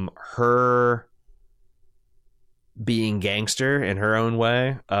 her being gangster in her own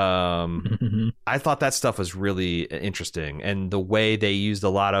way. I thought that stuff was really interesting, and the way they used a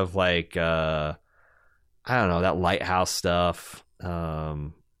lot of like I don't know, that lighthouse stuff,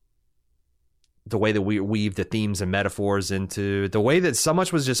 the way that we weave the themes and metaphors into the way that so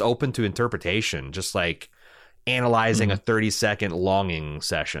much was just open to interpretation, just like analyzing a 30-second longing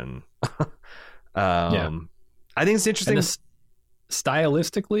session. I think it's interesting.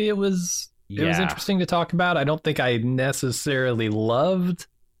 Stylistically, it was interesting to talk about. I don't think I necessarily loved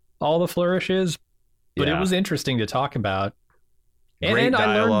all the flourishes, but it was interesting to talk about. And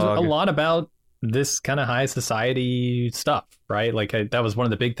I learned a lot about this kind of high society stuff, right? Like that was one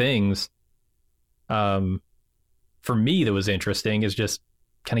of the big things for me that was interesting, is just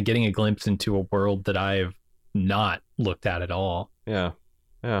kind of getting a glimpse into a world that I've not looked at all. I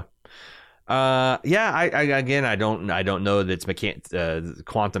don't know that it's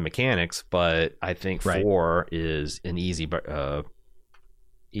quantum mechanics, but I think 4 is an easy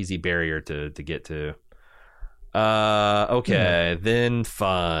barrier to get to. Then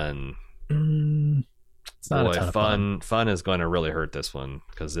fun. It's not a ton of fun. Fun is going to really hurt this one,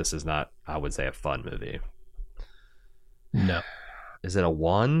 because this is not, I would say, a fun movie. No. Is it a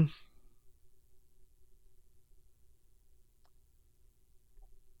 1?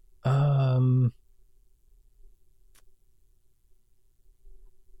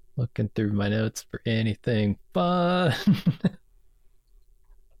 Looking through my notes for anything fun.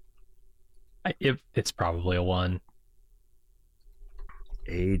 It's probably a 1.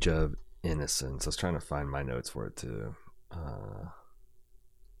 Age of Innocence. I was trying to find my notes for it too. Do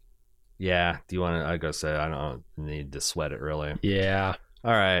you want to? I gotta say, I don't need to sweat it really. Yeah.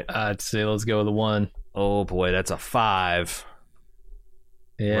 All right. I'd say let's go with a 1. Oh boy, that's a 5.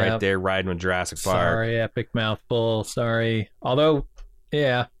 right there riding with Jurassic Park. Sorry, epic mouthful. Sorry. Although,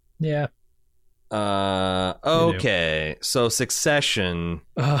 yeah. Okay, so Succession.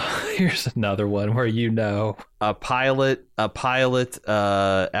 Here's another one where a pilot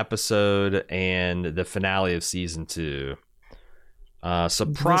episode and the finale of season 2.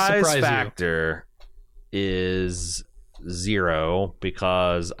 Surprise factor is 0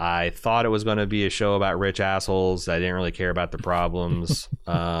 because I thought it was going to be a show about rich assholes. I didn't really care about the problems,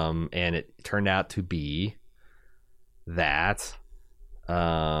 and it turned out to be that.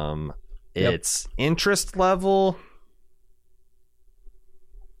 Its interest level.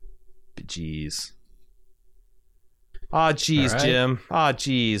 Jeez. Right. Jim.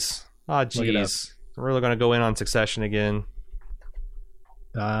 Jeez. We're really going to go in on Succession again.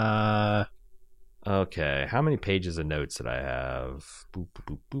 Okay. How many pages of notes did I have? Boop,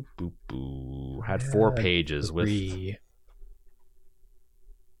 boop, boop, boop, boop. Had 4 pages 3. with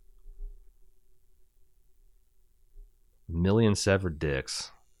million severed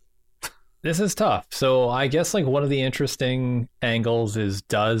dicks. This is tough. So I guess like one of the interesting angles is,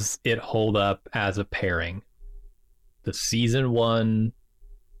 does it hold up as a pairing? The season 1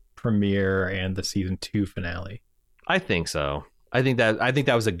 premiere and the season 2 finale. I think so. I think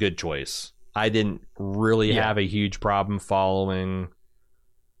that was a good choice. I didn't really have a huge problem following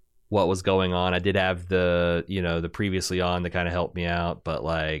what was going on. I did have the previously on that kind of helped me out, but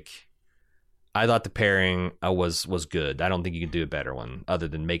like I thought the pairing was good. I don't think you could do a better one other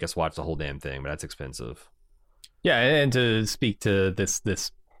than make us watch the whole damn thing, but that's expensive. Yeah, and to speak to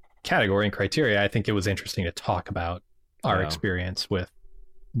this category and criteria, I think it was interesting to talk about our experience with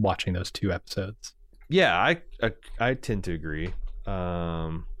watching those 2 episodes. Yeah, I tend to agree.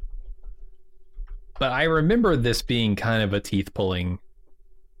 But I remember this being kind of a teeth-pulling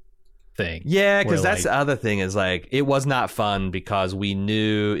thing. Yeah, because that's the other thing is like it was not fun because we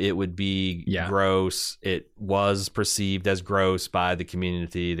knew it would be gross. It was perceived as gross by the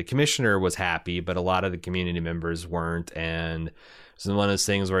community. The commissioner was happy, but a lot of the community members weren't. And it's one of those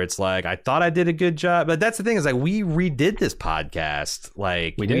things where it's like, I thought I did a good job. But that's the thing is like we redid this podcast.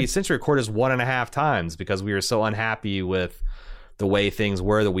 Like we essentially recorded this 1.5 times because we were so unhappy with the way things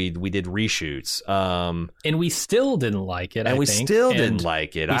were that we did reshoots. And we still didn't like it. We sent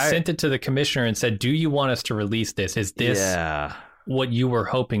it to the commissioner and said, do you want us to release this? Is this what you were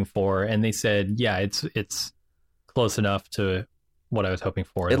hoping for? And they said, yeah, it's close enough to what I was hoping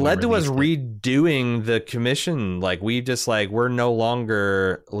for. It led to us redoing the commission. Like we're no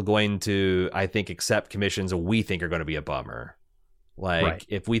longer going to, I think, accept commissions that we think are going to be a bummer. Like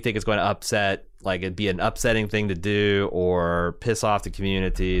if we think it's going to upset, like it'd be an upsetting thing to do or piss off the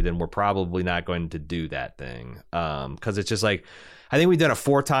community, then we're probably not going to do that thing. Because it's just like, I think we've done it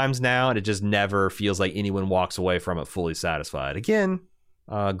 4 times now and it just never feels like anyone walks away from it fully satisfied. Again,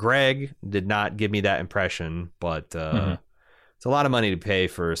 Greg did not give me that impression, but it's a lot of money to pay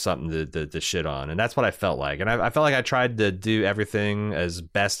for something to shit on. And that's what I felt like. And I felt like I tried to do everything as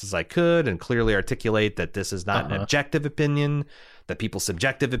best as I could and clearly articulate that this is not an objective opinion, that people's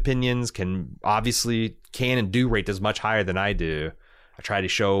subjective opinions can and do rate this much higher than I do. I try to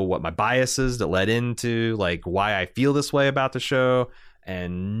show what my biases that led into like why I feel this way about the show.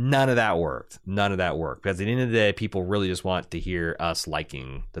 And none of that worked. Because at the end of the day, people really just want to hear us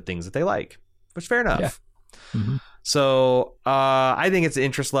liking the things that they like, which fair enough. Yeah. Mm-hmm. So I think it's an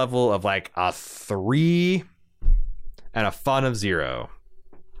interest level of like a 3 and a fun of 0.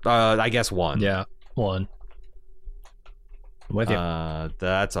 I guess 1. Yeah, 1. I'm with you.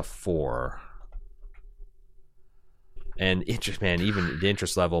 That's a 4. And interest, man, even the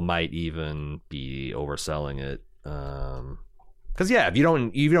interest level might even be overselling it. Because if you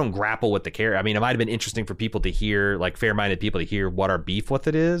don't grapple with the character, I mean, it might have been interesting for people to hear, like fair-minded people to hear what our beef with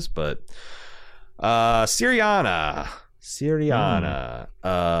it is, but Syriana.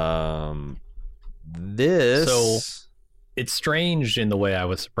 This. So it's strange in the way I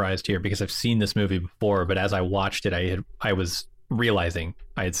was surprised here because I've seen this movie before, but as I watched it, I was realizing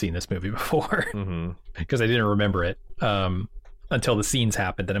I had seen this movie before because I didn't remember it until the scenes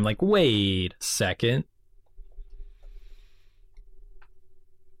happened. And I'm like, wait a second.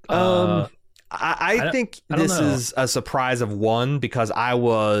 I think this is a surprise of 1 because I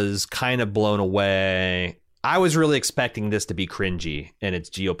was kind of blown away. I was really expecting this to be cringy in its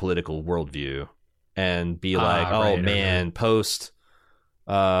geopolitical worldview and be like, post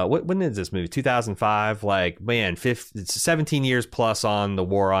when is this movie? 2005. Like, man, 17 years plus on the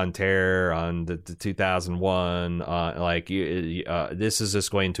war on terror, on the 2001. This is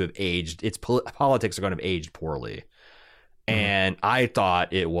just going to have aged. Its politics are going to have aged poorly. And I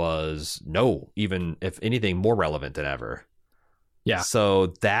thought it was, even if anything, more relevant than ever. Yeah. So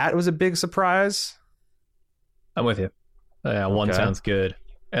that was a big surprise. I'm with you. Yeah, one Okay. sounds good.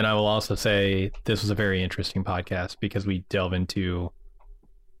 And I will also say this was a very interesting podcast because we delve into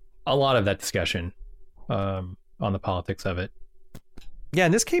a lot of that discussion on the politics of it. Yeah,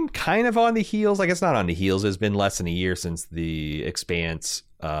 and this came kind of on the heels. I guess not on the heels. It's been less than a year since The Expanse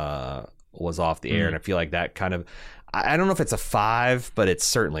was off the air, and I feel like that kind of... I don't know if it's a 5, but it's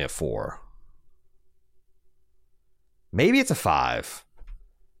certainly a 4. Maybe it's a 5.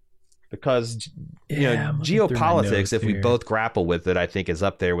 Because, geopolitics, if we both grapple with it, I think is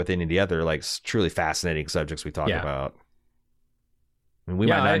up there with any of the other like truly fascinating subjects we talk about. And we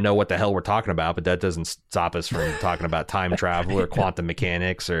might not know what the hell we're talking about, but that doesn't stop us from talking about time travel or quantum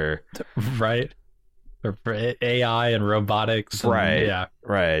mechanics or... Right. Or AI and robotics. Right. Yeah.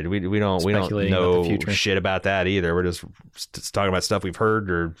 Right. We don't know shit about that either. We're just talking about stuff we've heard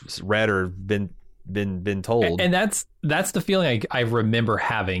or read or been told. And that's the feeling I remember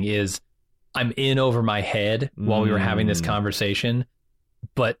having is I'm in over my head while we were having this conversation,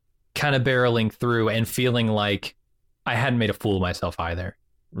 but kind of barreling through and feeling like I hadn't made a fool of myself either.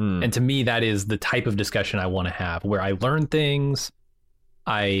 And to me, that is the type of discussion I want to have, where I learn things,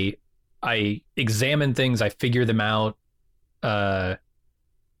 I examine things, I figure them out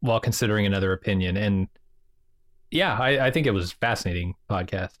while considering another opinion. And yeah, I think it was a fascinating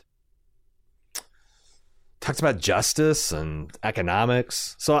podcast. Talks about justice and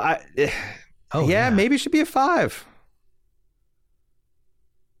economics. So maybe it should be a 5.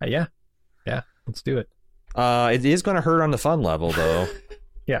 Yeah, let's do it. It is going to hurt on the fun level, though.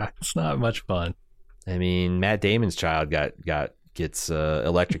 Yeah, it's not much fun. I mean, Matt Damon's child gets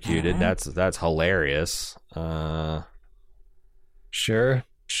electrocuted. That's hilarious. Sure.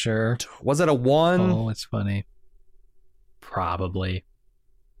 Was it a 1? Oh, it's funny. Probably.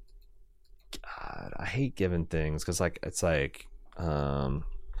 God, I hate giving things because it's like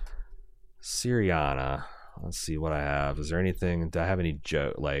Syriana. Let's see what I have. Is there anything? Do I have any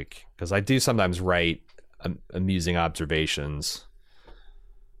joke? Like, because I do sometimes write amusing observations.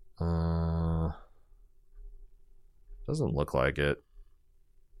 Doesn't look like it.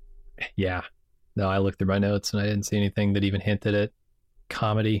 Yeah. No, I looked through my notes and I didn't see anything that even hinted at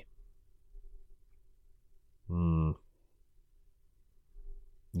comedy.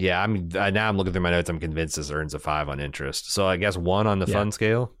 Yeah, now I'm looking through my notes. I'm convinced this earns a 5 on interest. So I guess 1 on the fun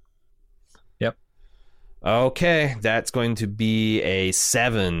scale. Yep. Okay, that's going to be a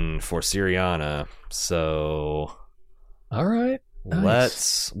 7 for Syriana. So, all right.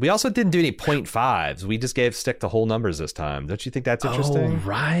 Nice. We also didn't do any 0.5s. We just stick to whole numbers this time. Don't you think that's interesting? Oh,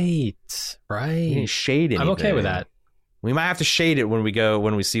 right. We didn't shade anything. I'm okay with that. We might have to shade it when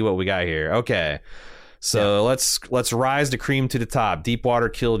we see what we got here. Okay. So let's rise the cream to the top. Deepwater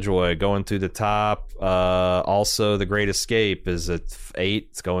Killjoy going to the top. Also, The Great Escape is at 8.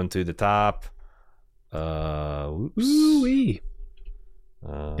 It's going to the top. Ooh-wee.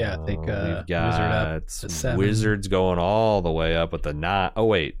 Yeah, I think we've got Wizards going all the way up with the 9. Oh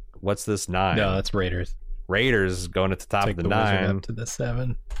wait, what's this 9? No, that's Raiders. Raiders going at the top of the 9 up to the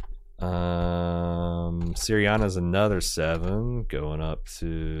 7. Syriana's another 7 going up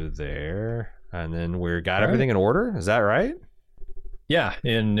to there. And then we got everything in order. Is that right? Yeah,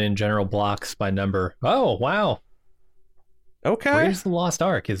 in general blocks by number. Oh, wow. Okay. Raiders of the Lost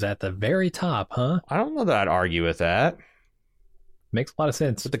Ark is at the very top, huh? I don't know that I'd argue with that. Makes a lot of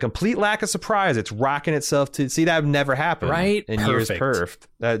sense. With the complete lack of surprise, it's rocking itself to... See, that would never happen. Right? In years perfect.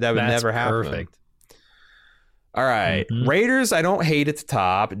 That would never happen. Perfect. All right. Raiders, I don't hate at the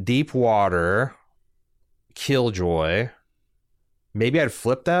top. Deepwater. Killjoy. Maybe I'd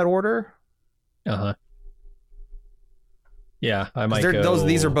flip that order. Uh-huh. Yeah, I might go...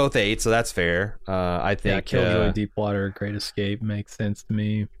 These are both 8, so that's fair. I think... Yeah, Killjoy, Deepwater, Great Escape makes sense to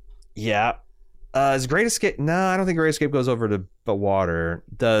me. Yeah. Is Great Escape... No, I don't think Great Escape goes over to water.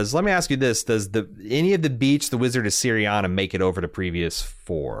 Let me ask you this. Does any of the beach, the Wizard of Syriana, make it over to previous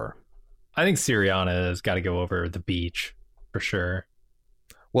 4? I think Syriana has got to go over the beach, for sure.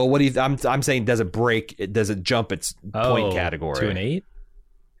 Well, what do you... I'm saying, does it jump its point category? To an 8?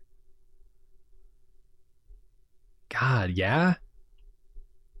 God, yeah.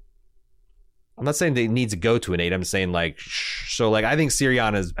 I'm not saying that it needs to go to an 8. I'm saying I think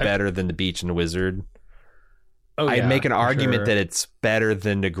Syriana is better than the beach and the Wizard. Oh, I'd make an argument that it's better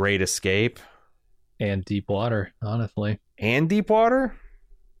than the Great Escape and Deepwater, honestly. And Deepwater?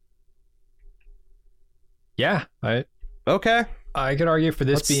 Yeah, okay. I could argue for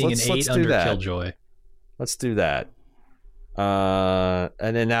this being an 8 under Killjoy. Let's do that. And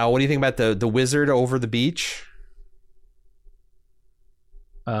then now, what do you think about the Wizard over the beach?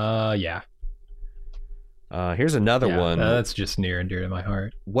 Yeah. Here's another one. That's just near and dear to my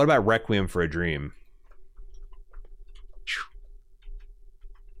heart. What about Requiem for a Dream?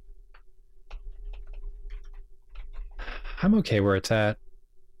 I'm okay where it's at.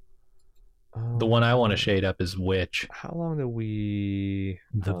 The one I want to shade up is Witch. How long do we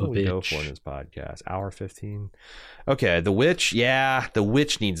The go Witch. for in this podcast? Hour 15? Okay, The Witch. Yeah, The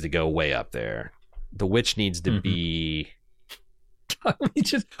Witch needs to go way up there. The Witch needs to be...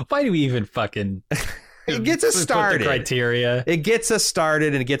 Why do we even fucking... It gets us started. Put the criteria. It gets us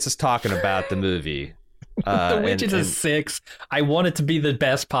started and it gets us talking about the movie. The Witch is a 6. I want it to be the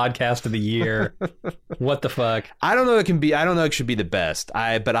best podcast of the year. What the fuck? I don't know it can be. I don't know it should be the best.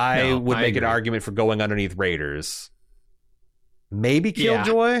 I would make an argument for going underneath Raiders. Maybe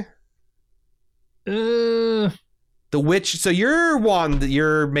Killjoy. The Witch. So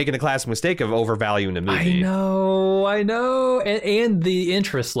you're making a classic mistake of overvaluing the movie. I know, and the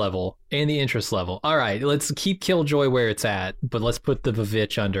interest level, All right, let's keep Killjoy where it's at, but let's put the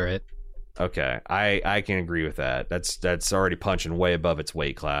Vavitch under it. Okay, I can agree with that. That's already punching way above its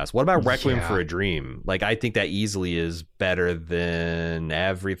weight class. What about Requiem for a Dream? Like, I think that easily is better than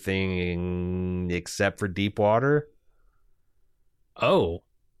everything except for Deepwater. Oh.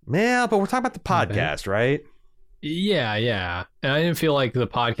 Yeah, but we're talking about the podcast, right? Yeah. And I didn't feel like the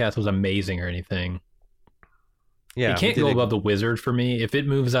podcast was amazing or anything. Yeah. It can't go above The Wizard for me. If it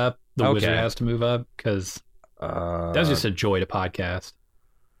moves up, The Wizard has to move up, because that was just a joy to podcast.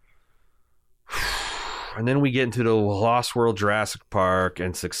 And then we get into the Lost World, Jurassic Park,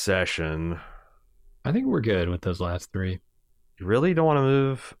 and Succession. I think we're good with those last 3. You really don't want to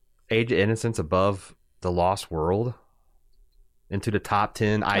move Age of Innocence above the Lost World into the top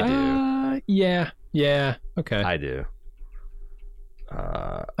 10? I do. Yeah. Okay. I do.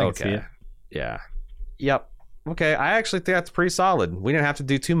 I can see it. Yeah. Yep. Okay. I actually think that's pretty solid. We didn't have to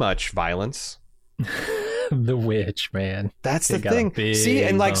do too much violence. The Witch, man. That's the thing. See,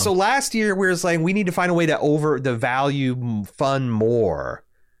 and like, so last year we were saying we need to find a way to value fun more.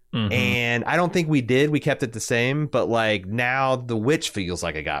 Mm-hmm. And I don't think we did. We kept it the same. But like, now The Witch feels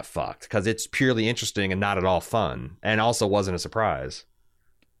like it got fucked because it's purely interesting and not at all fun, and also wasn't a surprise.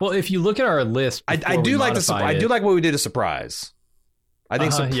 Well, if you look at our list, I do like what we did a surprise. I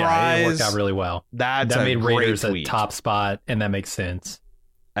think surprise it worked out really well. That made Raiders a top spot, and that makes sense.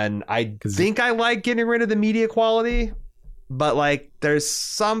 And I think I like getting rid of the media quality, but like there's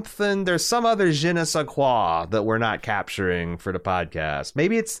some other je ne sais quoi that we're not capturing for the podcast.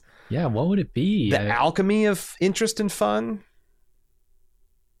 Maybe it's what would it be? The alchemy of interest and fun.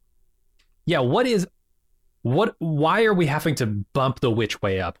 Yeah, why are we having to bump The Witch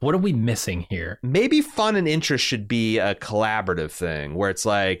way up? What are we missing here? Maybe fun and interest should be a collaborative thing where it's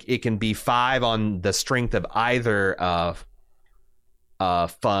like it can be 5 on the strength of either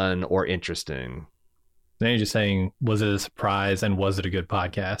fun or interesting. Then you're just saying, was it a surprise and was it a good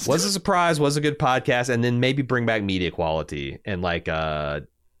podcast? Was a surprise, was a good podcast, and then maybe bring back media quality and like a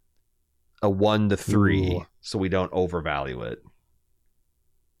 1 to 3 so we don't overvalue it.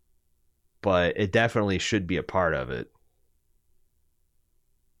 But it definitely should be a part of it.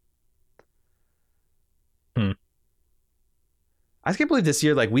 I can't believe this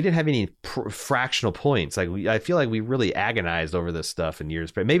year, like, we didn't have any fractional points. Like, I feel like we really agonized over this stuff in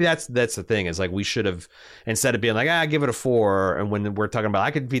years. But maybe that's the thing. Is like we should have, instead of being like, give it a 4. And when we're talking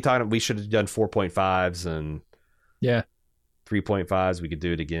about, we should have done 4.5s and 3.5s. We could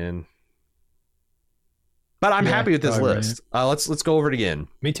do it again. But I'm happy with this list. Right. Let's go over it again.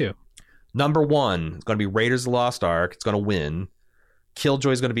 Me too. Number 1 is going to be Raiders of the Lost Ark. It's going to win.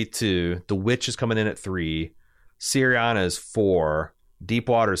 Killjoy is going to be 2. The Witch is coming in at 3. Syriana is 4.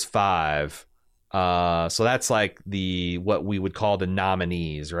 Deepwater is 5. So that's like what we would call the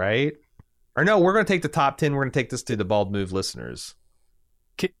nominees, right? Or no, we're going to take the top 10. We're going to take this to the Bald Move listeners.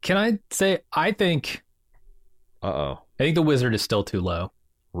 Can I say, I think The Wizard is still too low.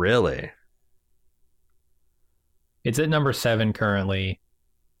 Really? It's at number 7 currently.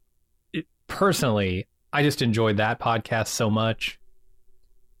 Personally, I just enjoyed that podcast so much.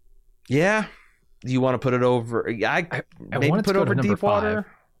 Yeah. You want to put it over? I maybe put it over Deepwater.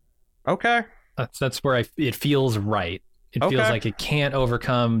 5. Okay. That's where it feels right. It feels like it can't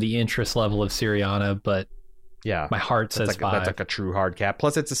overcome the interest level of Syriana, but my heart says 5. That's like a true hard cap.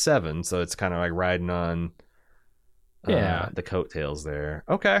 Plus, it's a 7, so it's kind of like riding on the coattails there.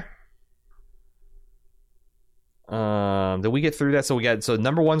 Okay. Did we get through that? So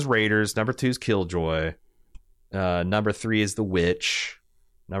number 1's Raiders, number 2's Killjoy, number 3 is The Witch,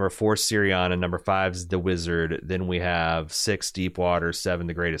 number 4 Syriana, number 5 is The Wizard. Then we have 6 Deepwater, 7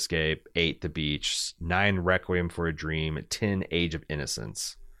 The Great Escape, 8 The Beach, 9 Requiem for a Dream, 10 Age of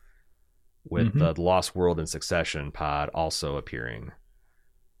Innocence. with the Lost World and Succession pod also appearing.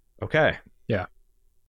 Okay. Yeah.